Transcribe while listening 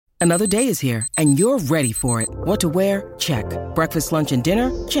Another day is here, and you're ready for it. What to wear? Check. Breakfast, lunch, and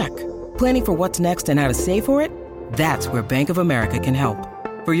dinner? Check. Planning for what's next and how to save for it? That's where Bank of America can help.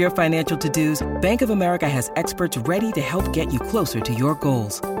 For your financial to-dos, Bank of America has experts ready to help get you closer to your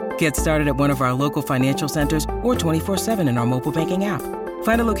goals. Get started at one of our local financial centers or 24/7 in our mobile banking app.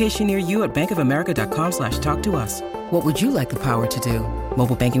 Find a location near you at bankofamerica.com/talktous. What would you like the power to do?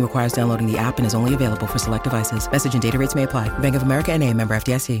 Mobile banking requires downloading the app and is only available for select devices. Message and data rates may apply. Bank of America N.A., member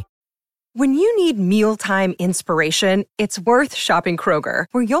FDIC. When you need mealtime inspiration, it's worth shopping Kroger,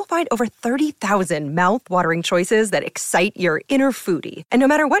 where you'll find over 30,000 mouth-watering choices that excite your inner foodie. And no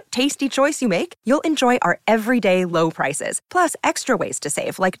matter what tasty choice you make, you'll enjoy our everyday low prices, plus extra ways to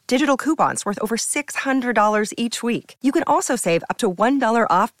save, like digital coupons worth over $600 each week. You can also save up to $1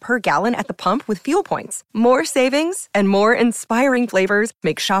 off per gallon at the pump with fuel points. More savings and more inspiring flavors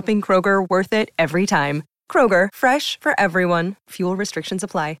make shopping Kroger worth it every time. Kroger, fresh for everyone. Fuel restrictions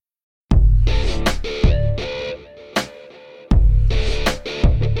apply.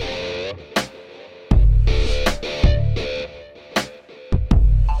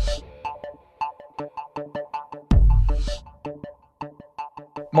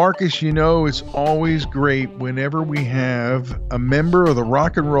 Marcus, you know, it's always great whenever we have a member of the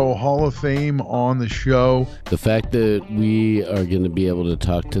Rock and Roll Hall of Fame on the show. The fact that we are going to be able to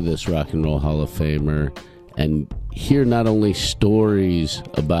talk to this Rock and Roll Hall of Famer and hear not only stories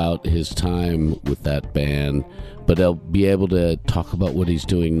about his time with that band, but I'll be able to talk about what he's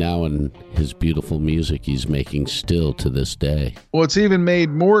doing now and his beautiful music he's making still to this day. Well, it's even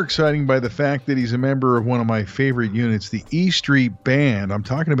made more exciting by the fact that he's a member of one of my favorite units, the E Street Band. I'm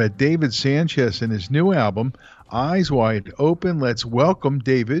talking about David Sanchez and his new album, Eyes Wide Open. Let's welcome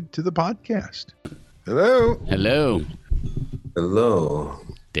David to the podcast. Hello. Hello. Hello.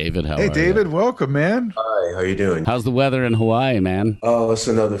 David, how are you? Hey, David, welcome, man. Hi, how you doing? How's the weather in Hawaii, man? Oh, it's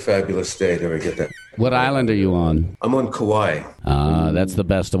another fabulous day. Did I get that? What island are you on? I'm on Kauai. That's the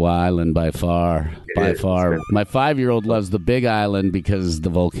best island by far. By far. My 5-year-old loves the Big Island because the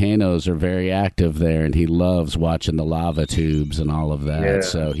volcanoes are very active there, and he loves watching the lava tubes and all of that. Yeah.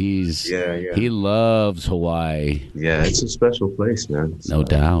 So he loves Hawaii. Yeah, it's a special place, man. No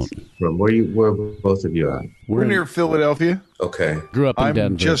doubt. From where both of you at? We're near Philadelphia. Okay. Grew up in I'm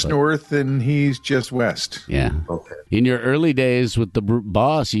Denver. just north, and he's just west. Yeah. Okay. In your early days with the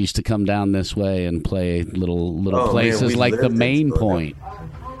boss, you used to come down this way and play little places like the Main Point.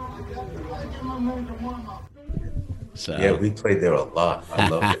 So. Yeah, we played there a lot. I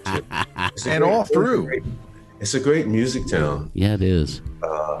love it too. And all through. It's a great music town. Yeah, it is.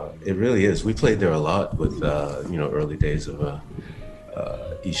 It really is. We played there a lot with early days of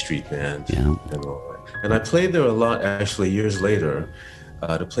E Street Band. Yeah. And I played there a lot actually years later.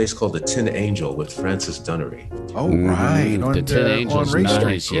 At a place called the Tin Angel with Francis Dunnery. Oh, right. The Tin Angel's on Ray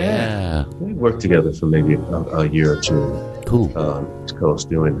nice, Street. yeah. We worked together for maybe a year or two. Cool. East Coast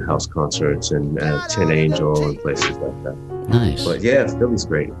doing house concerts and Tin Angel and places like that. Nice. But yeah, Philly's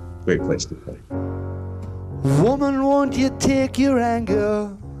great. Great place to play. Woman, won't you take your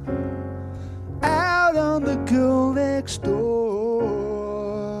anger out on the girl next door?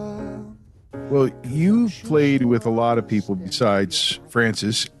 Well, you've played with a lot of people besides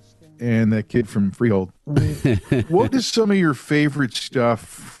Francis and that kid from Freehold. What is some of your favorite stuff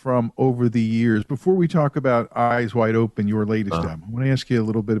from over the years? Before we talk about Eyes Wide Open, your latest album, I want to ask you a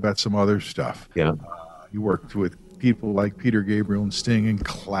little bit about some other stuff. Yeah. You worked with people like Peter Gabriel and Sting and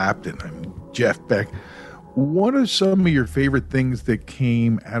Clapton and Jeff Beck. What are some of your favorite things that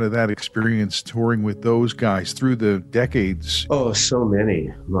came out of that experience touring with those guys through the decades? Oh, so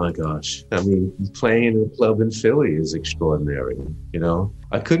many. My gosh. I mean, playing in a club in Philly is extraordinary, you know?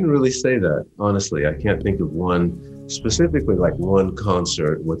 I couldn't really say that, honestly. I can't think of one, specifically like one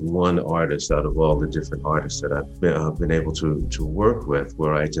concert with one artist out of all the different artists that I've been able to work with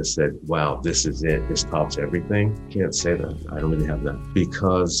where I just said, wow, this is it. This tops everything. Can't say that. I don't really have that.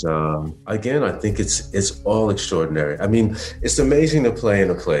 Because, again, I think it's all extraordinary. I mean, it's amazing to play in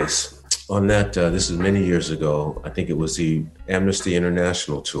a place. On that, this is many years ago, I think it was the Amnesty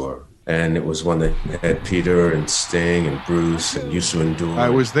International tour. And it was one that had Peter and Sting and Bruce and Youssou N'Dour. I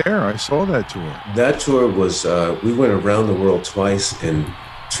was there. I saw that tour. That tour was, we went around the world twice in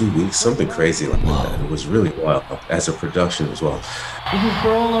 2 weeks, something crazy like that. It was really wild, as a production as well. This is for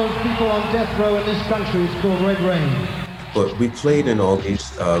all those people on death row in this country. It's called Red Rain. But we played in all these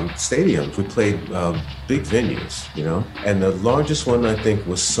stadiums. We played big venues, you know? And the largest one, I think,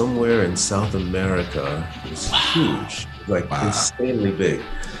 was somewhere in South America. It was huge, like insanely big.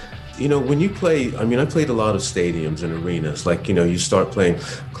 You know, when you play, I mean, I played a lot of stadiums and arenas. Like, you know, you start playing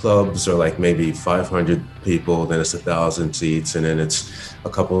clubs or like maybe 500 people, then it's 1,000 seats, and then it's a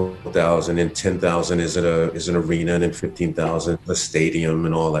couple thousand, and 10,000 is an arena, and then 15,000 a stadium,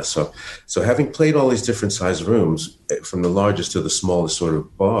 and all that stuff. So having played all these different size rooms, from the largest to the smallest sort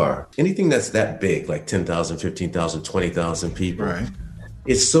of bar, anything that's that big, like 10,000, 15,000, 20,000 people, Right.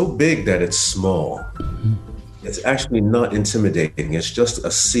 It's so big that it's small. It's actually not intimidating. It's just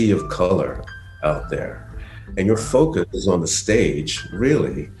a sea of color out there. And your focus is on the stage,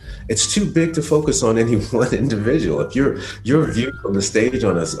 really. It's too big to focus on any one individual. If your view from the stage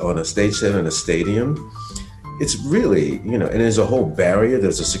on a stage set in a stadium, it's really, and there's a whole barrier.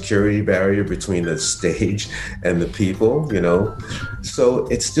 There's a security barrier between the stage and the people, So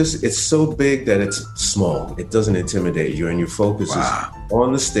it's so big that it's small. It doesn't intimidate you, and your focus is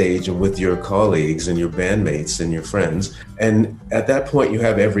on the stage and with your colleagues and your bandmates and your friends. And at that point, you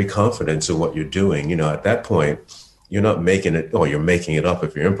have every confidence in what you're doing. At that point, you're not making it, or you're making it up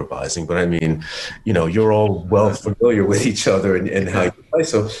if you're improvising, but I mean, you're all well familiar with each other and how you play.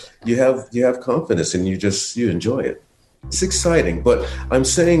 So you have confidence, and you enjoy it. It's exciting, but I'm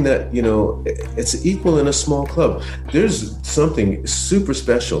saying that, it's equal in a small club. There's something super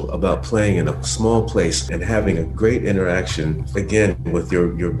special about playing in a small place and having a great interaction, again, with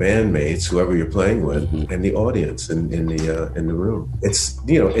your bandmates, whoever you're playing with, and the audience in the room.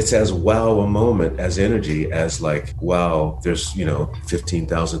 It's as wow a moment, as energy, as like, wow, there's,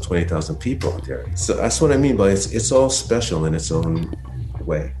 15,000, 20,000 people out there. So that's what I mean by it's all special in its own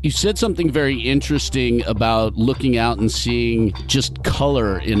way. You said something very interesting about looking out and seeing just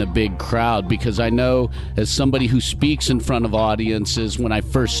color in a big crowd, because I know, as somebody who speaks in front of audiences, when I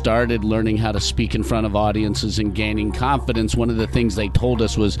first started learning how to speak in front of audiences and gaining confidence, one of the things they told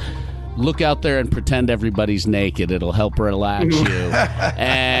us was, look out there and pretend everybody's naked. It'll help relax you.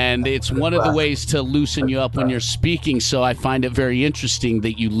 And it's one of the ways to loosen you up when you're speaking. So I find it very interesting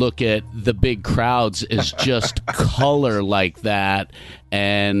that you look at the big crowds as just color like that,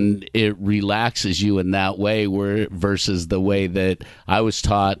 and it relaxes you in that way, versus the way that I was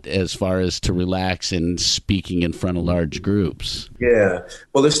taught as far as to relax in speaking in front of large groups. Yeah.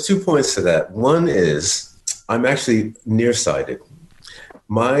 Well, there's 2 points to that. One is I'm actually nearsighted.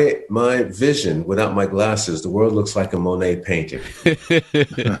 My vision, without my glasses, the world looks like a Monet painting.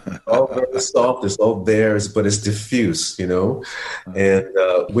 All very soft, it's all there, but it's diffuse, and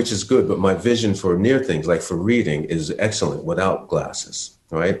which is good. But my vision for near things, like for reading, is excellent without glasses,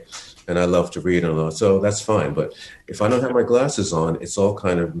 right? And I love to read and all, so that's fine. But if I don't have my glasses on, it's all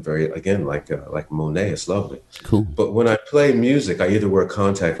kind of very, again, like Monet. It's lovely. Cool. But when I play music, I either wear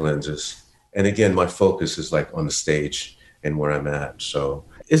contact lenses, and again, my focus is like on the stage and where I'm at. So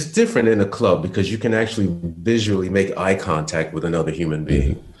it's different in a club because you can actually visually make eye contact with another human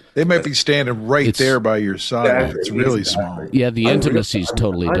being. They might be standing right there by your side. Exactly, It's really small. Yeah, the intimacy is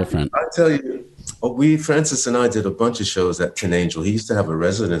totally different. I tell you, Francis and I did a bunch of shows at Tin Angel. He used to have a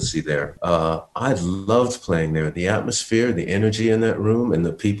residency there. I loved playing there. The atmosphere, the energy in that room, and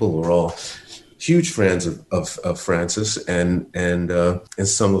the people were all huge fans of Francis and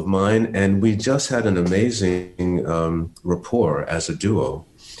some of mine, and we just had an amazing rapport as a duo.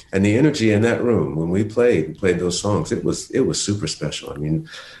 And the energy in that room when we played those songs, it was super special. I mean,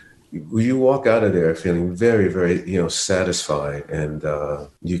 you walk out of there feeling very, very satisfied, and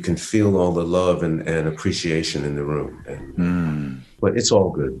you can feel all the love and appreciation in the room. But it's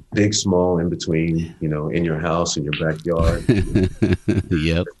all good, big, small, in between. In your house, in your backyard.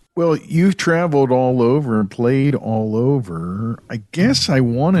 Yep. Well, you've traveled all over and played all over. I guess I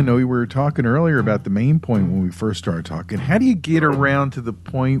want to know, we were talking earlier about the main point when we first started talking. How do you get around to the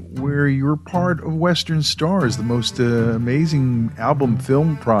point where you're part of Western Stars, the most amazing album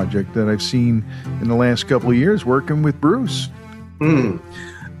film project that I've seen in the last couple of years, working with Bruce? It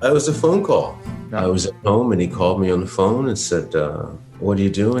was a phone call. I was at home and he called me on the phone and said, what are you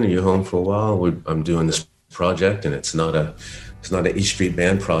doing? Are you home for a while? I'm doing this project, and it's not an E Street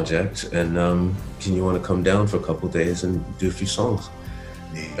Band project, and can you want to come down for a couple of days and do a few songs?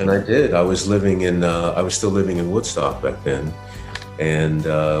 And I did. I was still living in Woodstock back then, and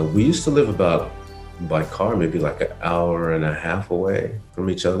we used to live by car, maybe like an hour and a half away from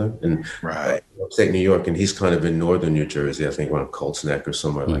each other, and upstate New York, and he's kind of in northern New Jersey, I think around Colts Neck or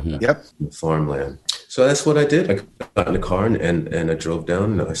somewhere like that. Yep. Farmland. So that's what I did. I got in the car and I drove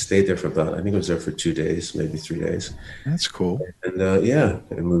down, and I stayed there for I think I was there for 2 days, maybe 3 days. That's cool. And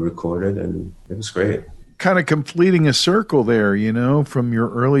and we recorded, and it was great. Kind of completing a circle there, from your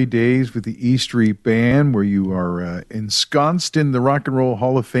early days with the E Street Band, where you are ensconced in the Rock and Roll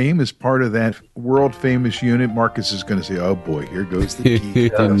Hall of Fame as part of that world famous unit. Marcus is going to say, oh boy, here goes the key,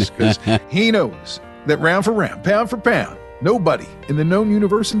 because he knows that round for round, pound for pound, nobody in the known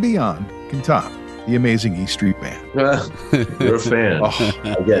universe and beyond can top the amazing E Street Band. You're a fan. Oh,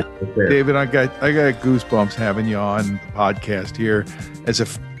 I get it. David, I got goosebumps having you on the podcast here. As a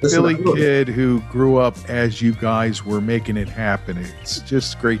Philly kid who grew up as you guys were making it happen, it's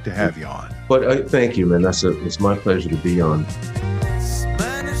just great to have you on. But thank you, man. It's my pleasure to be on.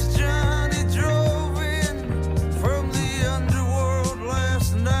 Spanish Johnny drove in from the underworld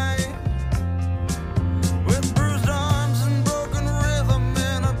last night with bruised arms and broken rhythm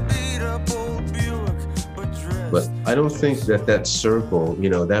and a beat up old Buick. But I don't think that circle,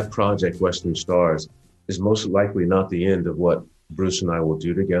 that project, Western Stars, is most likely not the end of what Bruce and I will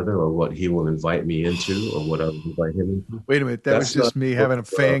do together, or what he will invite me into, or what I will invite him into. Wait a minute, was just me having a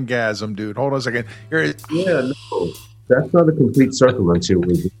fangasm, dude. Hold on a second. Yeah, no, that's not a complete circle until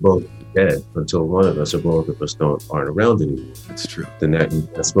we're both dead, until one of us or both of us aren't around anymore. That's true. Then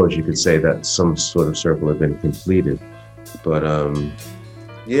I suppose you could say that some sort of circle has been completed. But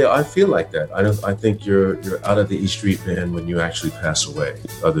yeah, I feel like that. I think you're out of the E Street Band when you actually pass away.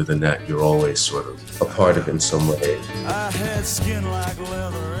 Other than that, you're always sort of a part of it in some way. I had skin like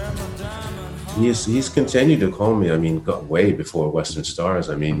leather and a diamond. He's continued to call me. I mean, got way before Western Stars.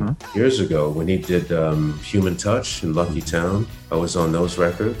 I mean, years ago when he did Human Touch and Lucky Town, I was on those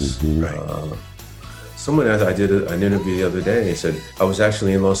records. Right. Someone I did an interview the other day. He said I was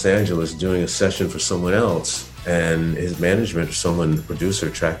actually in Los Angeles doing a session for someone else. And his management or someone, the producer,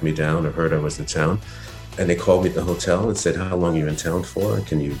 tracked me down or heard I was in town. And they called me at the hotel and said, how long are you in town for?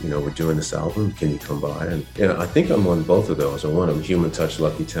 Can you, we're doing this album. Can you come by? And, I think I'm on both of those. Or one of them, Human Touch,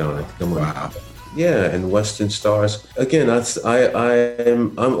 Lucky Town. I think I'm on. Wow. Yeah, and Western Stars. Again,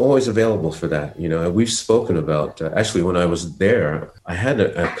 I'm always available for that. We've spoken about, actually, when I was there, I had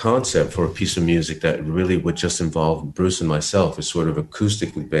a concept for a piece of music that really would just involve Bruce and myself. It's sort of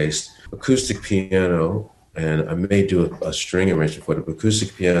acoustically based, acoustic piano, and I may do a string arrangement for it,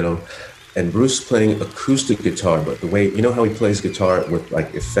 acoustic piano, and Bruce playing acoustic guitar, but the way, how he plays guitar with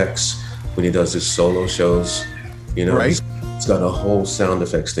like effects when he does his solo shows, right. He's got a whole sound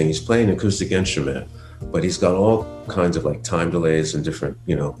effects thing. He's playing an acoustic instrument, but he's got all kinds of like time delays and different,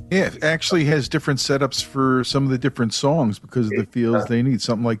 Yeah, it actually has different setups for some of the different songs because of the feels they need.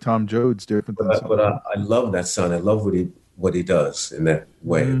 Something like Tom Joad's different than but I love that sound. I love what he does in that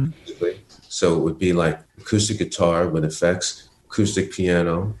way. Mm-hmm. So it would be like acoustic guitar with effects, acoustic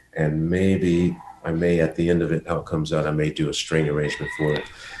piano, and maybe I may, at the end of it, how it comes out, I may do a string arrangement for it.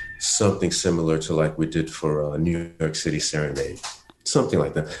 Something similar to like we did for New York City Serenade. Something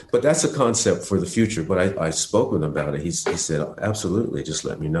like that. But that's a concept for the future. But I spoke with him about it. He said, absolutely, just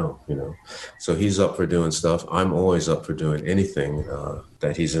let me know, So he's up for doing stuff. I'm always up for doing anything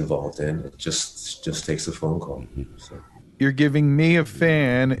that he's involved in. It just takes a phone call. So. You're giving me, a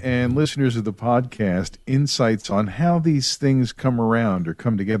fan, and listeners of the podcast insights on how these things come around or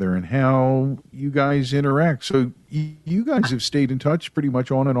come together and how you guys interact. So you guys have stayed in touch pretty much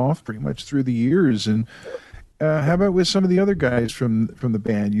on and off pretty much through the years. And how about with some of the other guys from the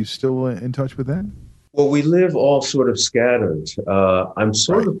band? You still in touch with them? Well, we live all sort of scattered. I'm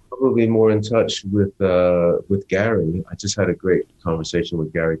sort of probably more in touch with Gary. I just had a great conversation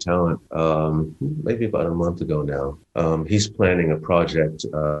with Gary Talent maybe about a month ago now. He's planning a project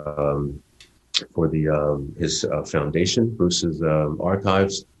for his foundation, Bruce's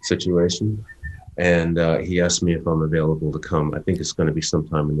archives situation. And he asked me if I'm available to come. I think it's going to be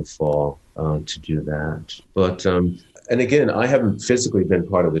sometime in the fall to do that. But and again, I haven't physically been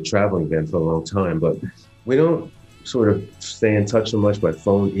part of the traveling band for a long time, but we don't sort of stay in touch so much by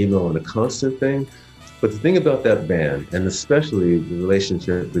phone, email, and a constant thing. But the thing about that band, and especially the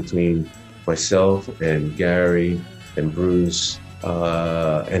relationship between myself and Gary and Bruce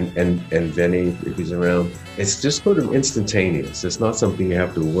and Vinny, if he's around, it's just sort of instantaneous. It's not something you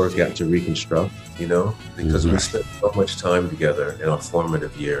have to work at to reconstruct, because we spent so much time together in our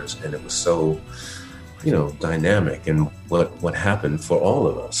formative years, and it was so dynamic and what happened for all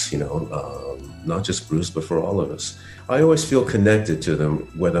of us, not just Bruce, but for all of us. I always feel connected to them,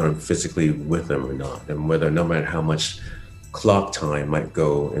 whether I'm physically with them or not, and no matter how much clock time might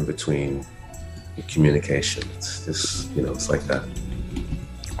go in between communication. It's just, it's like that.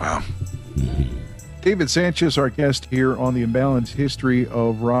 Wow. David Sanchez, our guest here on the Imbalanced History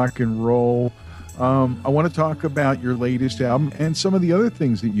of Rock and Roll. I want to talk about your latest album and some of the other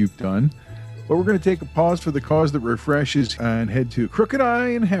things that you've done. But we're going to take a pause for the cause that refreshes and head to Crooked Eye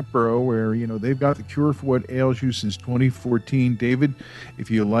in Hepborough, where, they've got the cure for what ails you since 2014. David, if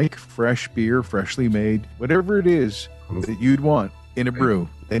you like fresh beer, freshly made, whatever it is that you'd want in a brew,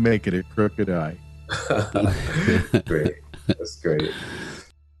 they make it at Crooked Eye. Great. That's great.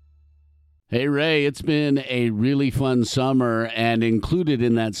 Hey, Ray, it's been a really fun summer, and included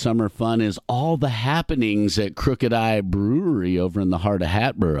in that summer fun is all the happenings at Crooked Eye Brewery over in the heart of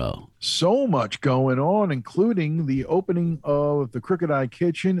Hatboro. So much going on, including the opening of the Crooked Eye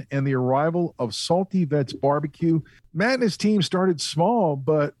Kitchen and the arrival of Salty Vets Barbecue. Matt and his team started small,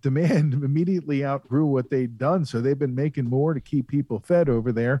 but demand immediately outgrew what they'd done, so they've been making more to keep people fed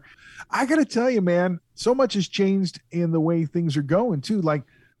over there. I got to tell you, man, so much has changed in the way things are going, too. Like,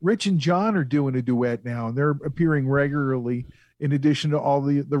 Rich and John are doing a duet now, and they're appearing regularly in addition to all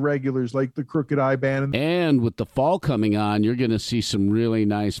the regulars like the Crooked Eye Band. And with the fall coming on, you're going to see some really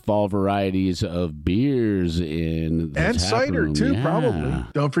nice fall varieties of beers in the and tap cider, room. too, Yeah. probably.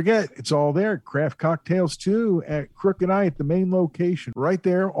 Don't forget, it's all there. Craft cocktails, too, at Crooked Eye at the main location, right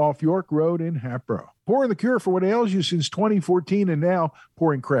there off York Road in Hatboro. Pouring the cure for what ails you since 2014, and now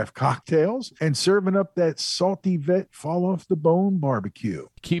pouring craft cocktails and serving up that Salty Vet fall-off-the-bone barbecue.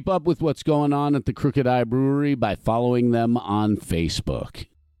 Keep up with what's going on at the Crooked Eye Brewery by following them on Facebook.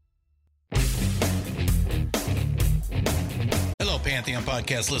 Hello, Pantheon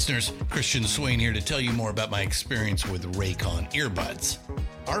Podcast listeners. Christian Swain here to tell you more about my experience with Raycon earbuds.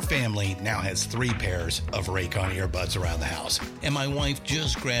 Our family now has 3 pairs of Raycon earbuds around the house, and my wife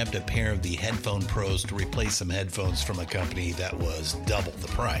just grabbed a pair of the Headphone Pros to replace some headphones from a company that was double the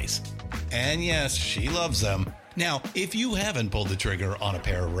price. And yes, she loves them. Now, if you haven't pulled the trigger on a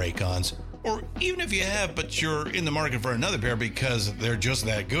pair of Raycons, or even if you have but you're in the market for another pair because they're just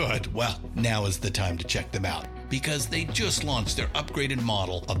that good, well, now is the time to check them out, because they just launched their upgraded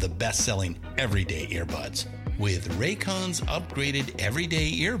model of the best-selling everyday earbuds. With Raycon's upgraded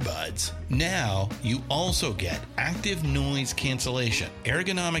everyday earbuds, now you also get active noise cancellation,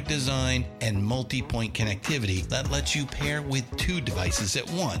 ergonomic design, and multi-point connectivity that lets you pair with 2 devices at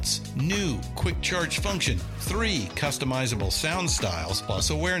once. New quick charge function, 3 customizable sound styles, plus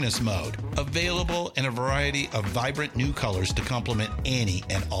awareness mode. Available in a variety of vibrant new colors to complement any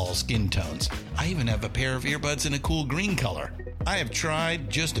and all skin tones. I even have a pair of earbuds in a cool green color. I have tried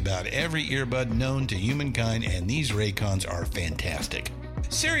just about every earbud known to humankind, and these Raycons are fantastic.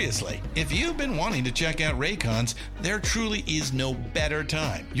 Seriously, if you've been wanting to check out Raycons, there truly is no better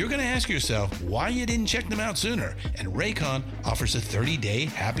time. You're going to ask yourself why you didn't check them out sooner, and Raycon offers a 30-day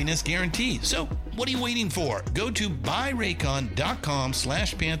happiness guarantee. So what are you waiting for? Go to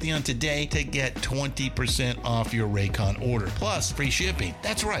buyraycon.com/Pantheon today to get 20% off your Raycon order, plus free shipping.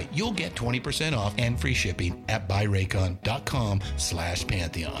 That's right, you'll get 20% off and free shipping at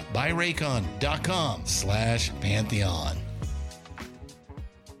buyraycon.com/Pantheon. buyraycon.com/Pantheon.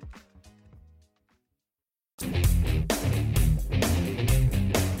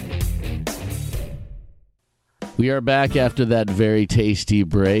 We are back after that very tasty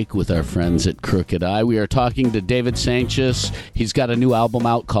break with our friends at Crooked Eye. We are talking to David Sancious. He's got a new album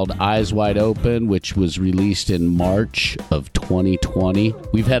out called Eyes Wide Open, which was released in March of 2020.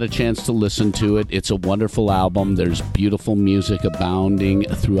 We've had a chance to listen to it. It's a wonderful album. There's beautiful music abounding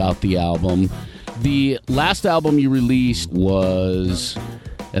throughout the album. The last album you released was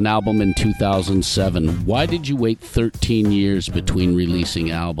an album in 2007. Why did you wait 13 years between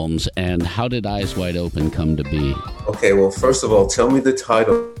releasing albums, and how did Eyes Wide Open come to be? Okay, well, first of all, tell me the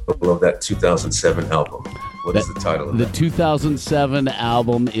title of that 2007 album. What is the title of The that? 2007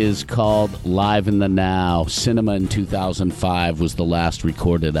 album is called Live in the Now. Cinema in 2005 was the last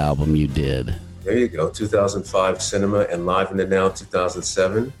recorded album you did. There you go, 2005 Cinema and Live in the Now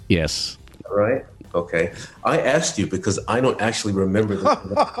 2007. Yes. All right. Okay. I asked you because I don't actually remember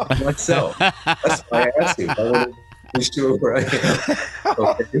myself. That's why I asked you. I want to be sure where I am.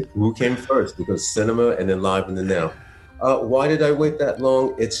 Okay. Who came first? Because Cinema and then Live in the Now. Why did I wait that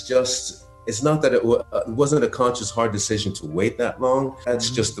long? It's not that it wasn't a conscious, hard decision to wait that long.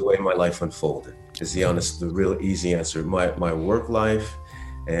 That's just the way my life unfolded. Is the real easy answer. My work life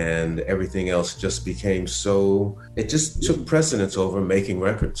and everything else just became it just took precedence over making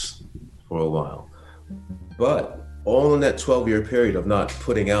records for a while. But all in that 12-year period of not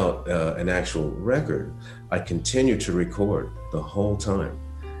putting out an actual record, I continued to record the whole time.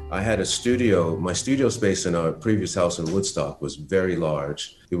 I had a studio. My studio space in our previous house in Woodstock was very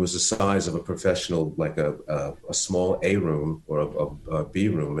large. It was the size of a professional, like a small A room or a B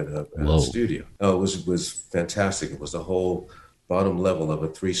room in a studio. It was fantastic. It was the whole bottom level of a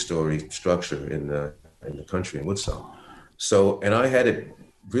 3-story structure in the country in Woodstock. So, and I had it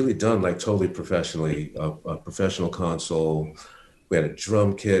really done like totally professionally, a professional console. We had a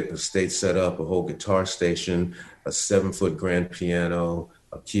drum kit, a stage setup, a whole guitar station, a 7-foot grand piano,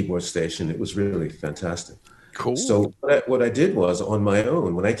 a keyboard station. It was really fantastic. Cool. So what I did was on my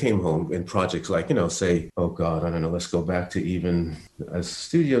own, when I came home in projects like, say, oh God, I don't know, let's go back to even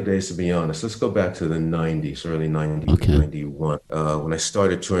studio days, to be honest. Let's go back to the 90s, early 90s, 91, when I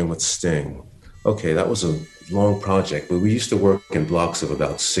started touring with Sting. Okay, that was a long project, but we used to work in blocks of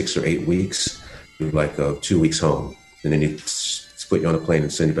about 6 or 8 weeks, like 2 weeks home. And then he'd put you on a plane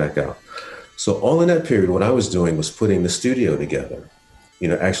and send you back out. So all in that period, what I was doing was putting the studio together.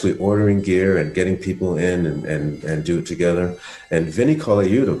 Actually ordering gear and getting people in and do it together. And Vinnie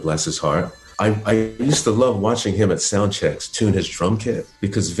Colaiuta, bless his heart, I used to love watching him at sound checks tune his drum kit,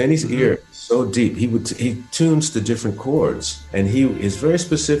 because Vinnie's ear is so deep. He tunes to different chords, and he is very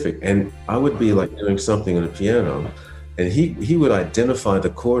specific. And I would be like doing something on the piano, and he would identify the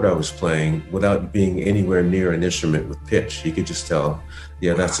chord I was playing without being anywhere near an instrument with pitch. He could just tell,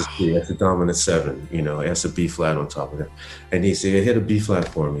 yeah, that's a C, that's a dominant 7, that's a B flat on top of it. And he'd say, hit a B flat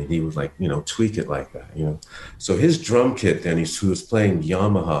for me. And he would tweak it like that, So his drum kit then, he was playing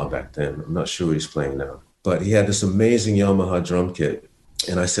Yamaha back then. I'm not sure what he's playing now, but he had this amazing Yamaha drum kit.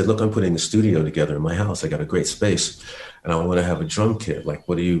 And I said, look, I'm putting a studio together in my house. I got a great space and I want to have a drum kit. Like,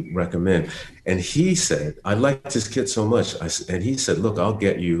 what do you recommend? And he said, I liked his kit so much. And he said, look, I'll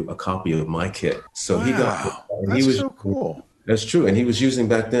get you a copy of my kit. So he got, and that's so cool. That's true. And he was using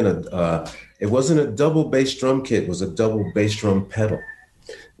back then, it wasn't a double bass drum kit, it was a double bass drum pedal.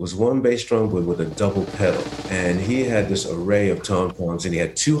 It was one bass drum with a double pedal. And he had this array of tom-toms, and he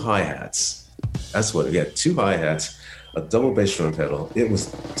had 2 hi-hats. That's what, he had 2 hi-hats, a double bass drum pedal. It was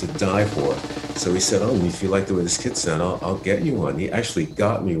to die for. So he said, oh, if you like the way this kit sounds, I'll get you one. He actually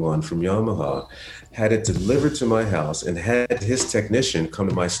got me one from Yamaha, had it delivered to my house, and had his technician come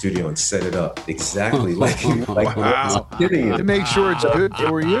to my studio and set it up exactly like wow. To make sure it's good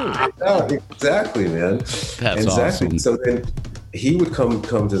for you. Yeah, exactly, man. That's exactly. awesome. So then he would come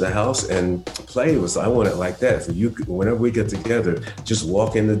to the house and play. I want it like that. For you, whenever we get together, just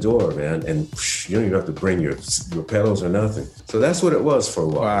walk in the door, man, and you don't even have to bring your pedals or nothing. So that's what it was for a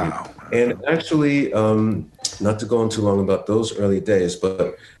while. Wow. And actually, not to go on too long about those early days,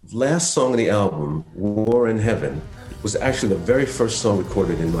 but last song on the album, War in Heaven, was actually the very first song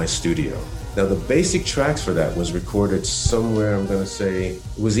recorded in my studio. Now, the basic tracks for that was recorded somewhere, I'm going to say, it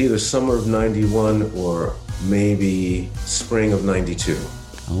was either summer of 91 or maybe spring of 92.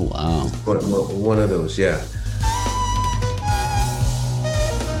 Oh, wow. One of those, yeah.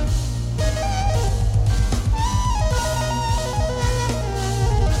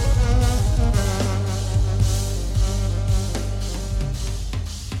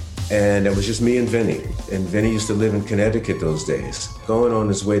 And it was just me and Vinnie. And Vinnie used to live in Connecticut those days, going on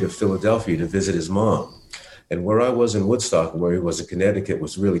his way to Philadelphia to visit his mom. And where I was in Woodstock, where he was in Connecticut,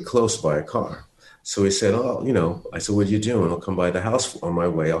 was really close by a car. So he said, I said, what are you doing? I'll come by the house on my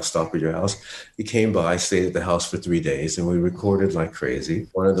way. I'll stop at your house. He came by, stayed at the house for 3 days, and we recorded like crazy.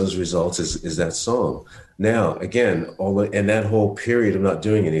 One of those results is that song. Now, again, and that whole period of not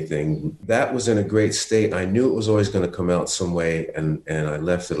doing anything, that was in a great state. I knew it was always going to come out some way, and I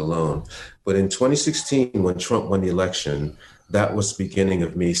left it alone. But in 2016, when Trump won the election, that was the beginning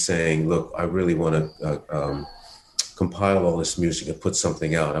of me saying, look, I really want to compile all this music and put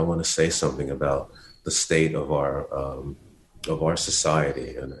something out. I want to say something about the state of our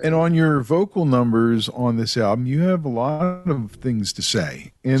society. And on your vocal numbers on this album, you have a lot of things to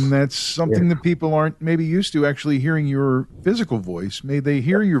say. And that's something that people aren't maybe used to, actually hearing your physical voice. May they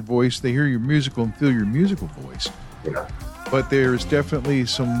hear your voice, they hear your musical and feel your musical voice. Yeah. But there's definitely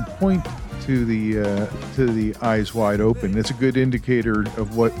some point to the eyes wide open. It's a good indicator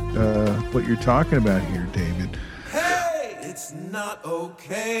of what you're talking about here, David. Hey, it's not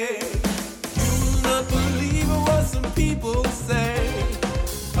okay. You will not believe what some people say.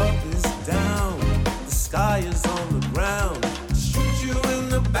 Up is down, the sky is on the ground. Shoot you in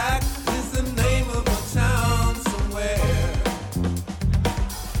the back is the name of a town somewhere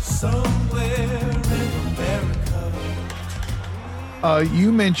in America.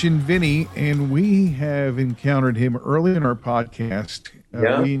 You mentioned Vinnie, and we have encountered him early in our podcast.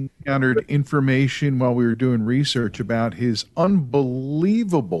 We encountered information while we were doing research about his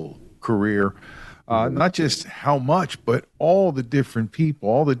unbelievable career. Not just how much, but all the different people,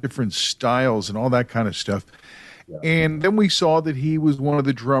 all the different styles and all that kind of stuff. Yeah. And then we saw that he was one of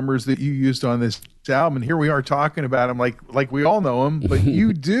the drummers that you used on this album. And here we are talking about him like we all know him, but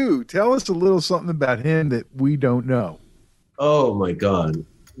you do. Tell us a little something about him that we don't know. Oh, my God.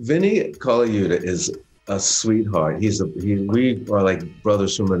 Vinnie Colaiuta is a sweetheart. We are like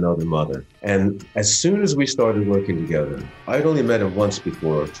brothers from another mother. And as soon as we started working together, I'd only met him once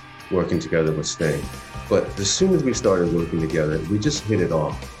before working together with Sting. But as soon as we started working together, we just hit it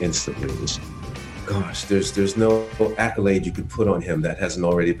off instantly. gosh, there's no accolade you could put on him that hasn't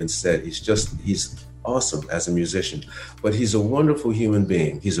already been said. He's awesome as a musician, but he's a wonderful human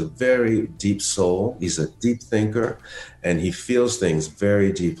being. He's a very deep soul. He's a deep thinker, and he feels things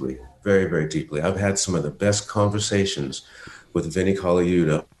very deeply, very, very deeply. I've had some of the best conversations with Vinnie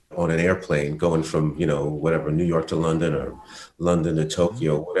Colaiuta on an airplane going from, New York to London or London to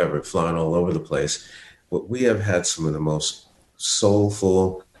Tokyo, whatever, flying all over the place. But we have had some of the most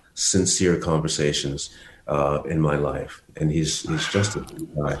soulful, sincere conversations in my life. And he's just a good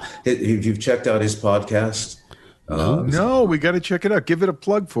guy. If you've checked out his podcast, no, we got to check it out. Give it a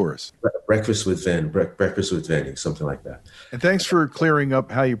plug for us. Breakfast with Vinny, something like that. And thanks for clearing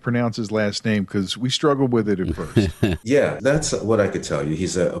up how you pronounce his last name, because we struggled with it at first. Yeah, that's what I could tell you.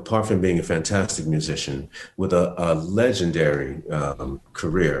 He's apart from being a fantastic musician with a legendary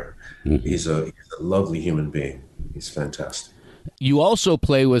career, he's a lovely human being. He's fantastic. You also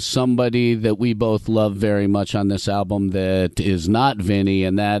play with somebody that we both love very much on this album that is not Vinny,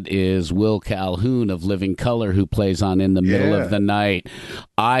 and that is Will Calhoun of Living Colour, who plays on In the Middle of the Night.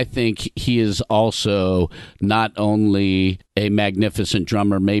 I think he is also not only a magnificent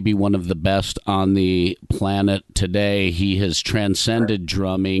drummer, maybe one of the best on the planet today. He has transcended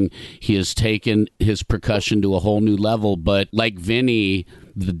drumming. He has taken his percussion to a whole new level, but like Vinny,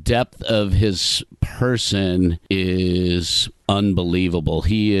 the depth of his person is unbelievable.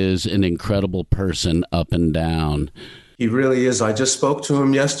 He is an incredible person up and down. He really is. I just spoke to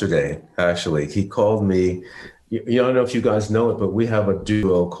him yesterday, actually. He called me. I don't know if you guys know it, but we have a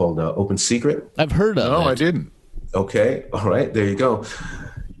duo called Open Secret. I've heard of it. No, I didn't. Okay. All right. There you go.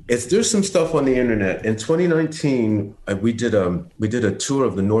 There's some stuff on the internet. In 2019, we did a tour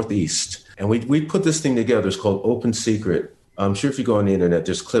of the Northeast, and we put this thing together. It's called Open Secret. I'm sure if you go on the internet,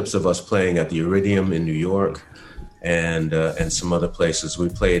 there's clips of us playing at the Iridium in New York and some other places. We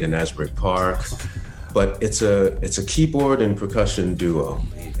played in Asbury Park, but it's a keyboard and percussion duo.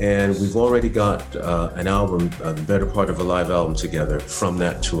 And we've already got an album, the better part of a live album together from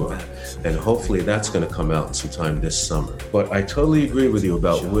that tour. And hopefully that's going to come out sometime this summer. But I totally agree with you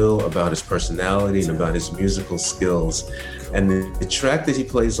about Will, about his personality and about his musical skills. And the track that he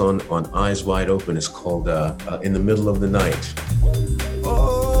plays on Eyes Wide Open is called In the Middle of the Night.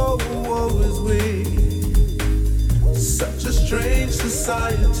 Oh, woe is we, such a strange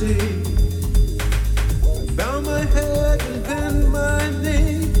society. I bow my head and bend my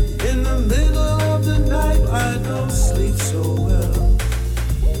knee. In the middle of the night, I don't sleep so well.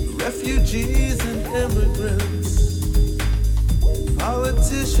 Refugees and immigrants,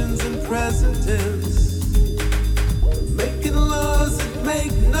 politicians and presidents, making laws that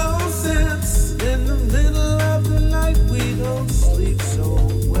make no sense. In the middle of the night, we don't sleep so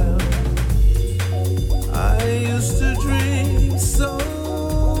well. I used to dream so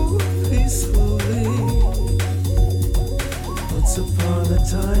peacefully. Once upon a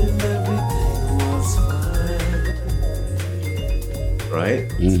time, everything was fine. Right?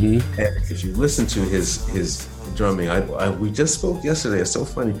 Mm-hmm. And if you listen to his drumming, we just spoke yesterday. It's so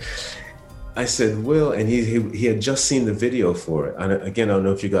funny. I said, Will, and he had just seen the video for it. And again, I don't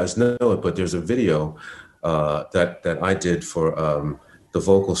know if you guys know it, but there's a video that I did for the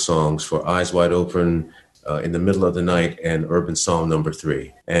vocal songs for Eyes Wide Open, In the Middle of the Night, and Urban Psalm number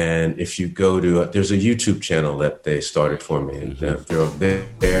 3. And if you go to, there's a YouTube channel that they started for me. And they're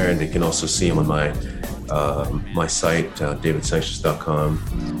there, and they can also see them on my site, davidsanchez.com.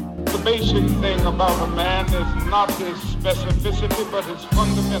 The basic thing about a man is not his specificity, but his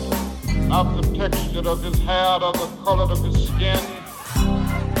fundamental. Not the texture of his hair or the color of his skin,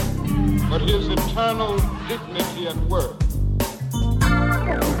 but his eternal dignity and worth.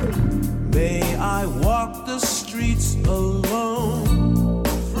 May I walk the streets alone,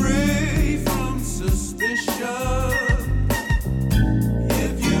 free from suspicion.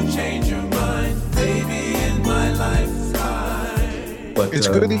 If you change your mind, maybe in my lifetime. But It's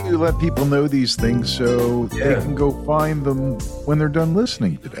good that you let people know these things so they can go find them when they're done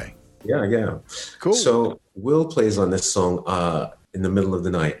listening today. Yeah. Cool. So Will plays on this song In the Middle of the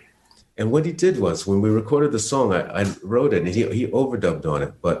Night. And what he did was, when we recorded the song, I wrote it, and he overdubbed on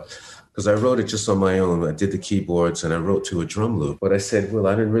it. But because I wrote it just on my own, I did the keyboards, and I wrote to a drum loop. But I said, Will,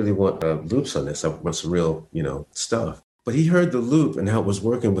 I didn't really want loops on this. I want some real, stuff. But he heard the loop and how it was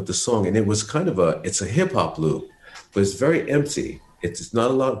working with the song. And it was kind of it's a hip hop loop, but it's very empty. It's not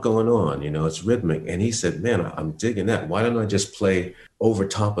a lot going on, it's rhythmic. And he said, man, I'm digging that. Why don't I just play over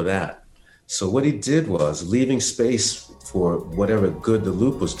top of that? So what he did was, leaving space for whatever good the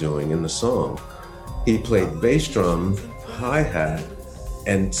loop was doing in the song, he played bass drum, hi-hat,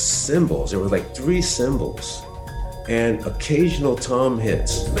 and cymbals. There were like 3 cymbals and occasional tom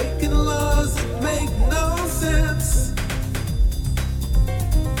hits. Making laws that make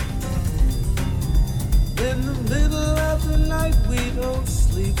night we don't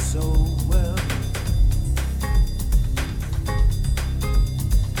sleep so well.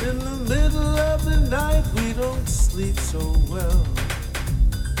 In the middle of the night we don't sleep so well.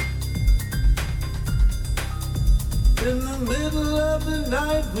 In the middle of the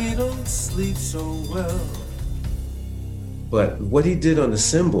night we don't sleep so well. But what he did on the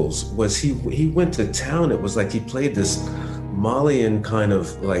cymbals was he went to town. It was like he played this Malian kind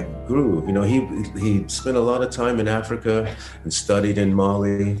of like groove. You know, he spent a lot of time in Africa and studied in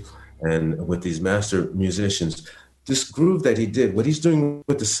Mali and with these master musicians. This groove that he did, what he's doing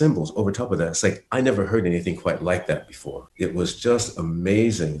with the cymbals over top of that, it's like, I never heard anything quite like that before. It was just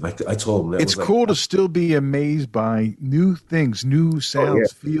amazing. Like I told him, it's cool to still be amazed by new things, new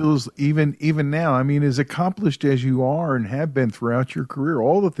sounds, feels, even now. I mean, as accomplished as you are and have been throughout your career,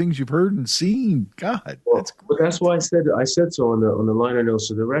 all the things you've heard and seen, God, that's cool. But that's why I said so on the liner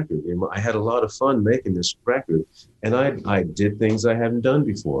notes of the record. You know, I had a lot of fun making this record, and I did things I hadn't done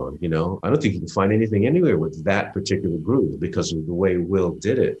before. You know, I don't think you can find anything anywhere with that particular groove because of the way Will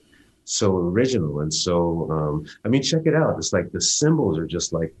did it. So original. And so, I mean, check it out. It's like the cymbals are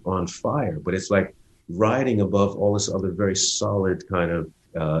just like on fire, but it's like riding above all this other very solid kind of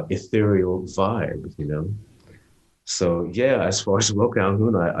ethereal vibe, you know? So yeah, as far as Will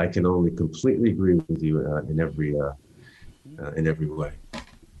Calhoun, I can only completely agree with you in every way.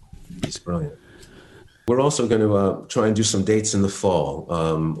 He's brilliant. We're also going to try and do some dates in the fall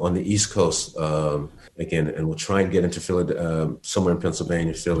on the East Coast again, and we'll try and get into Philly, somewhere in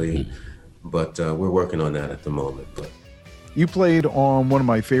Pennsylvania, Philly, but we're working on that at the moment. But you played on one of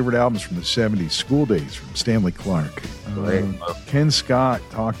my favorite albums from the 70s, School Days, from Stanley Clarke. Ken Scott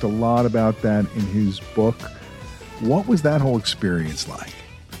talked a lot about that in his book. What was that whole experience like?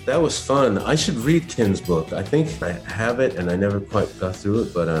 That was fun. I should read Ken's book. I think I have it, and I never quite got through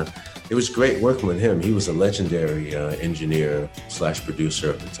it, but it was great working with him. He was a legendary engineer /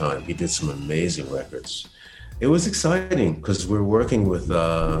 producer at the time. He did some amazing records. It was exciting because we're working with,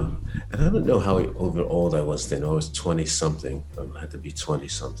 and I don't know how old I was then. I was 20-something. I had to be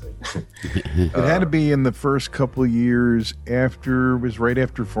 20-something. It had to be in the first couple of years after, it was right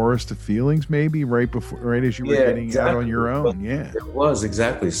after Forest of Feelings, maybe, right as you were getting out on your own. Yeah, it was,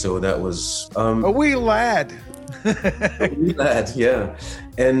 exactly. So that was... a wee lad. A wee lad, yeah.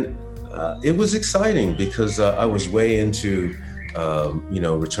 And it was exciting because I was way into...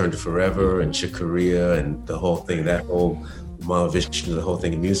 Return to Forever and Chick Corea and the whole thing, that whole Mahavishnu, the whole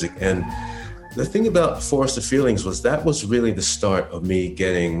thing in music. And the thing about Forest of Feelings was that was really the start of me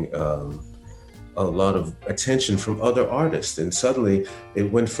getting a lot of attention from other artists. And suddenly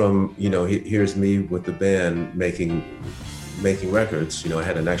it went from, here's me with the band making records. I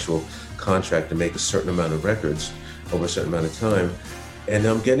had an actual contract to make a certain amount of records over a certain amount of time. And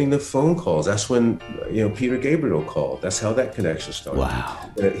I'm getting the phone calls. That's when, Peter Gabriel called. That's how that connection started. Wow.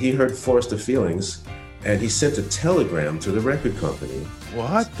 He heard Forest of Feelings, and he sent a telegram to the record company.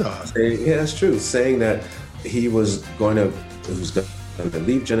 What the? Yeah, that's true. Saying that he was going to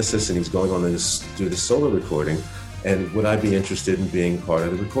leave Genesis and he's going on to do the solo recording. And would I be interested in being part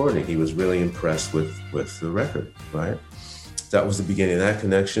of the recording? He was really impressed with the record, right? That was the beginning of that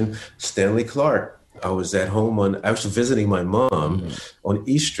connection. Stanley Clarke. I was at home I was visiting my mom on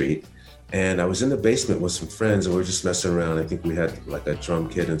East Street, and I was in the basement with some friends, and we were just messing around. I think we had like a drum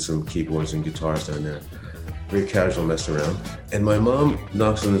kit and some keyboards and guitars down there. Very casual messing around. And my mom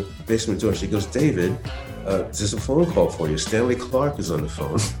knocks on the basement door. She goes, "David, there's a phone call for you. Stanley Clarke is on the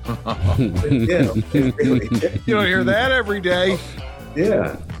phone." Yeah, really. You don't hear that every day.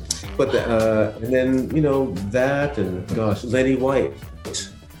 Yeah. But and then, that and gosh, Lenny White.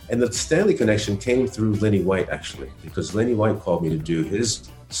 And the Stanley connection came through Lenny White, actually, because Lenny White called me to do his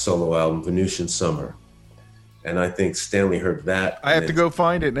solo album, Venusian Summer. And I think Stanley heard that. I have to go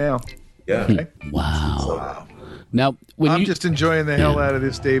find it now. Yeah. Okay. Wow. Now, I'm just enjoying the hell out of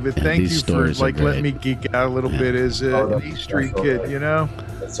this, David. Thank you for letting me geek out a little bit as an East Street kid,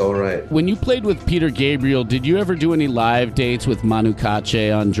 That's all right. When you played with Peter Gabriel, did you ever do any live dates with Manu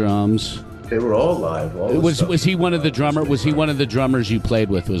Katché on drums? They were all live. Was he one of the drummers? Was he one of the drummers you played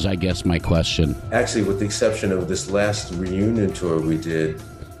with? Was, I guess, my question. Actually, with the exception of this last reunion tour we did,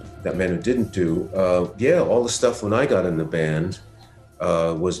 that Manu didn't do. All the stuff when I got in the band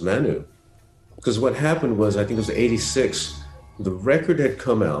was Manu. Because what happened was, I think it was '86. The record had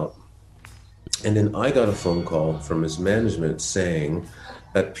come out, and then I got a phone call from his management saying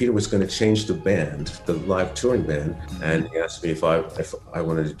that Peter was going to change the band, the live touring band, and he asked me if I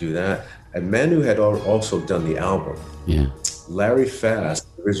wanted to do that. And Manu had also done the album. Yeah. Larry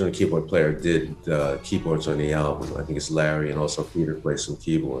Fast, the original keyboard player, did keyboards on the album. I think it's Larry, and also Peter plays some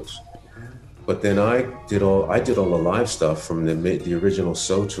keyboards. But then I did all the live stuff from the original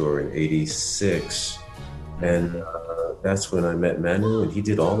So tour in '86, and that's when I met Manu, and he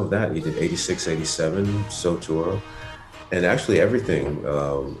did all of that. He did '86, '87 So tour, and actually everything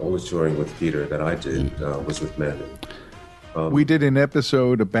all the touring with Peter that I did was with Manu. We did an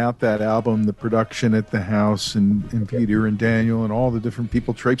episode about that album, the production at the house, and Peter and Daniel and all the different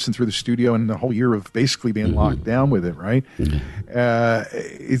people traipsing through the studio, and the whole year of basically being locked down with it, right?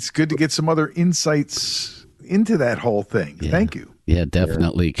 It's good to get some other insights into that whole thing. Yeah. Thank you. Yeah,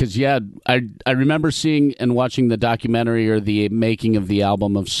 definitely. Because, I remember seeing and watching the documentary or the making of the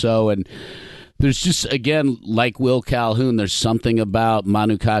album of So, and there's just, again, like Will Calhoun, there's something about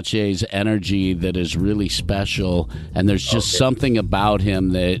Manu Katche's energy that is really special, and there's just something about him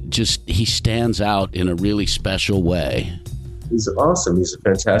that just, he stands out in a really special way. He's awesome. He's a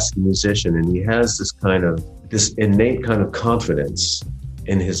fantastic musician, and he has this innate kind of confidence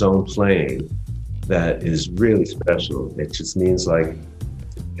in his own playing that is really special. It just means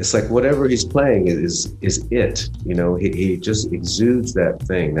it's like whatever he's playing is it. You know, he just exudes that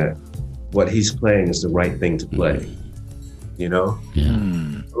thing that what he's playing is the right thing to play, you know? Yeah.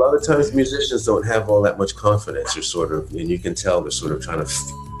 A lot of times musicians don't have all that much confidence, and you can tell they're sort of trying to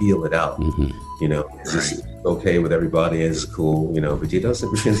feel it out, you know? It's just okay with everybody, it's cool, you know, but he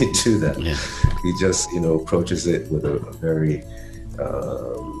doesn't really do that. Yeah. He just, approaches it with a very,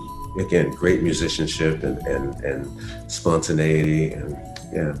 again, great musicianship and spontaneity and,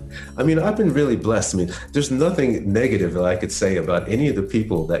 yeah. I mean, I've been really blessed. I mean, there's nothing negative that I could say about any of the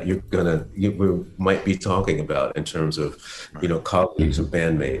people that we might be talking about in terms of, colleagues or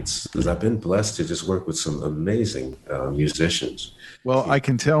bandmates, because I've been blessed to just work with some amazing musicians. Well, I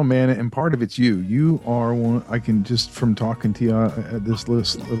can tell, man, and part of it's you. You are one, I can just, from talking to you at this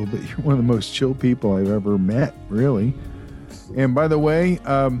list a little bit, you're one of the most chill people I've ever met, really. And by the way,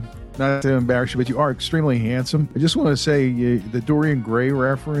 not to embarrass you, but you are extremely handsome. I just want to say the Dorian Gray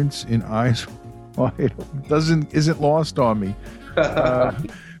reference in Eyes Wide Open isn't lost on me.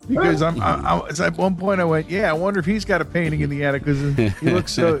 Because at one point I went, I wonder if he's got a painting in the attic, because he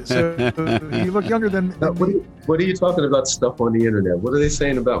looks so you look younger than What are you talking about stuff on the internet? What are they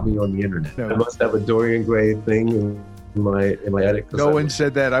saying about me on the internet? No. I must have a Dorian Gray thing in my attic. No one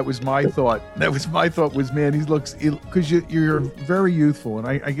said that. That was my thought. Was, man, he looks, because you're very youthful, and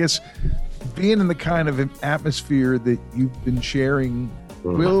I guess being in the kind of atmosphere that you've been sharing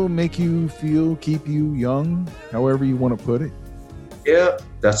will make you keep you young, however you want to put it. Yeah,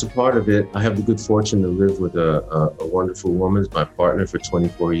 that's a part of it. I have the good fortune to live with a wonderful woman, my partner for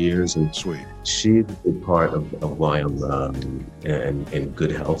 24 years, and sweet. She's a big part of why I'm in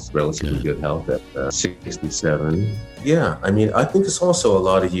good health, relatively good health at 67. Yeah, I mean, I think it's also a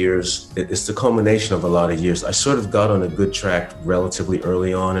lot of years. It's the culmination of a lot of years. I sort of got on a good track relatively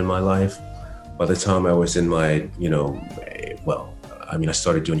early on in my life. By the time I was in my, I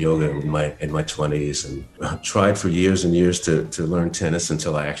started doing yoga in my 20s, and tried for years and years to learn tennis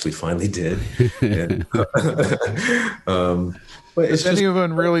until I actually finally did. And, but does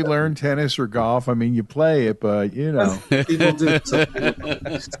anyone really learn tennis or golf? I mean, you play it, but people do.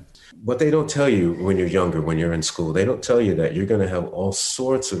 What they don't tell you when you're younger, when you're in school, they don't tell you that you're going to have all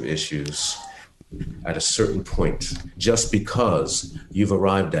sorts of issues at a certain point, just because you've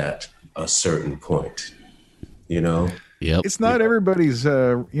arrived at a certain point. Yep. It's not everybody's,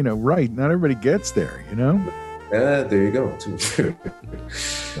 right. Not everybody gets there, There you go. Too true.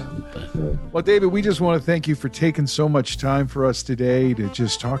 Well, David, we just want to thank you for taking so much time for us today to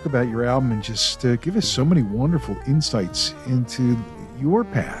just talk about your album and just give us so many wonderful insights into your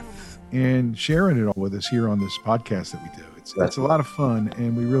path and sharing it all with us here on this podcast that we do. It's a lot of fun,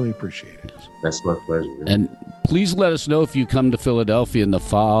 and we really appreciate it. That's my pleasure. And please let us know if you come to Philadelphia in the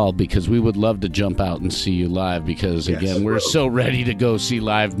fall, because we would love to jump out and see you live, because, again, we're so ready to go see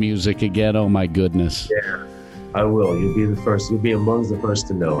live music again. Oh, my goodness. Yeah, I will. You'll be the first. You'll be among the first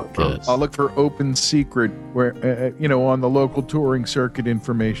to know it. Yes. I'll look for Open Secret, where on the local touring circuit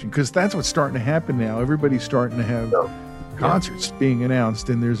information, because that's what's starting to happen now. Everybody's starting to have concerts being announced,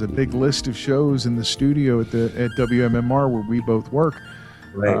 and there's a big list of shows in the studio at WMMR where we both work.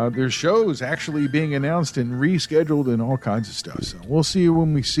 Right. There's shows actually being announced and rescheduled and all kinds of stuff. So we'll see you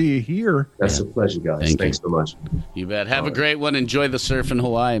when we see you here. That's a pleasure, guys. Thanks so much. You bet. Have a great one. Enjoy the surf in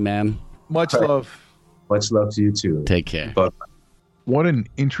Hawaii, man. Much love. Much love to you too. Take care. Bye. What an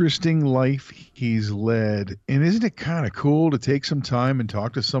interesting life he's led. And isn't it kind of cool to take some time and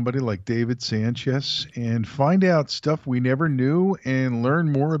talk to somebody like David Sanchez and find out stuff we never knew and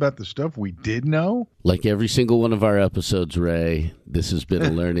learn more about the stuff we did know? Like every single one of our episodes, Ray, this has been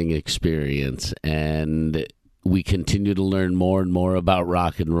a learning experience. And we continue to learn more and more about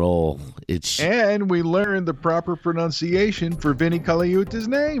rock and roll. And we learned the proper pronunciation for Vinny Colaiuta's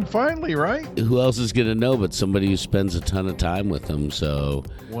name, finally, right? Who else is going to know but somebody who spends a ton of time with him? So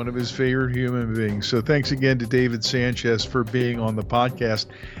one of his favorite human beings. So thanks again to David Sanchez for being on the podcast,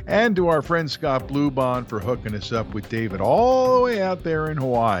 and to our friend Scott Bluebond for hooking us up with David all the way out there in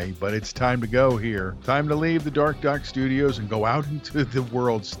Hawaii. But it's time to go here. Time to leave the Dark Doc Studios and go out into the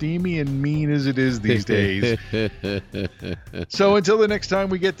world, steamy and mean as it is these days. So until the next time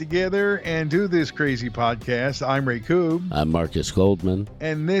we get together and do this crazy podcast, I'm Ray Koob. I'm Marcus Goldman.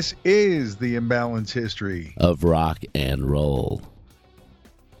 And this is the Imbalanced History of Rock and Roll.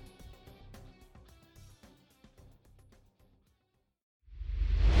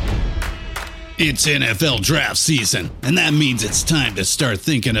 It's NFL draft season, and that means it's time to start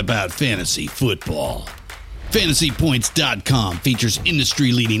thinking about fantasy football. FantasyPoints.com features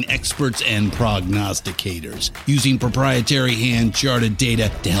industry-leading experts and prognosticators using proprietary hand-charted data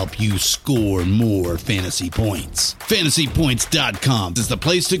to help you score more fantasy points. FantasyPoints.com is the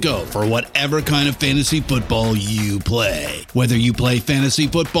place to go for whatever kind of fantasy football you play. Whether you play fantasy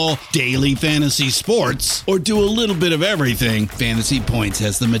football, daily fantasy sports, or do a little bit of everything, Fantasy Points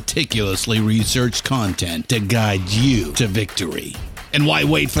has the meticulously researched content to guide you to victory. And why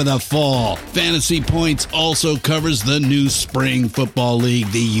wait for the fall? Fantasy Points also covers the new spring football league,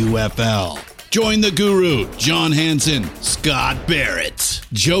 the UFL. Join the guru, John Hansen, Scott Barrett,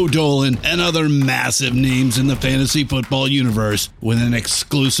 Joe Dolan, and other massive names in the fantasy football universe with an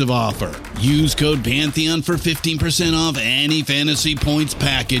exclusive offer. Use code Pantheon for 15% off any Fantasy Points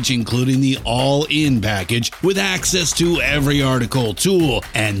package, including the all-in package, with access to every article, tool,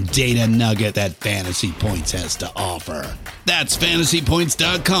 and data nugget that Fantasy Points has to offer. That's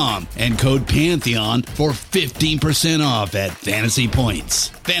FantasyPoints.com and code Pantheon for 15% off at Fantasy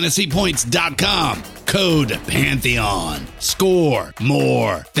Points. FantasyPoints.com, code Pantheon. Score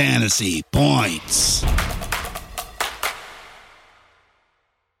more fantasy points.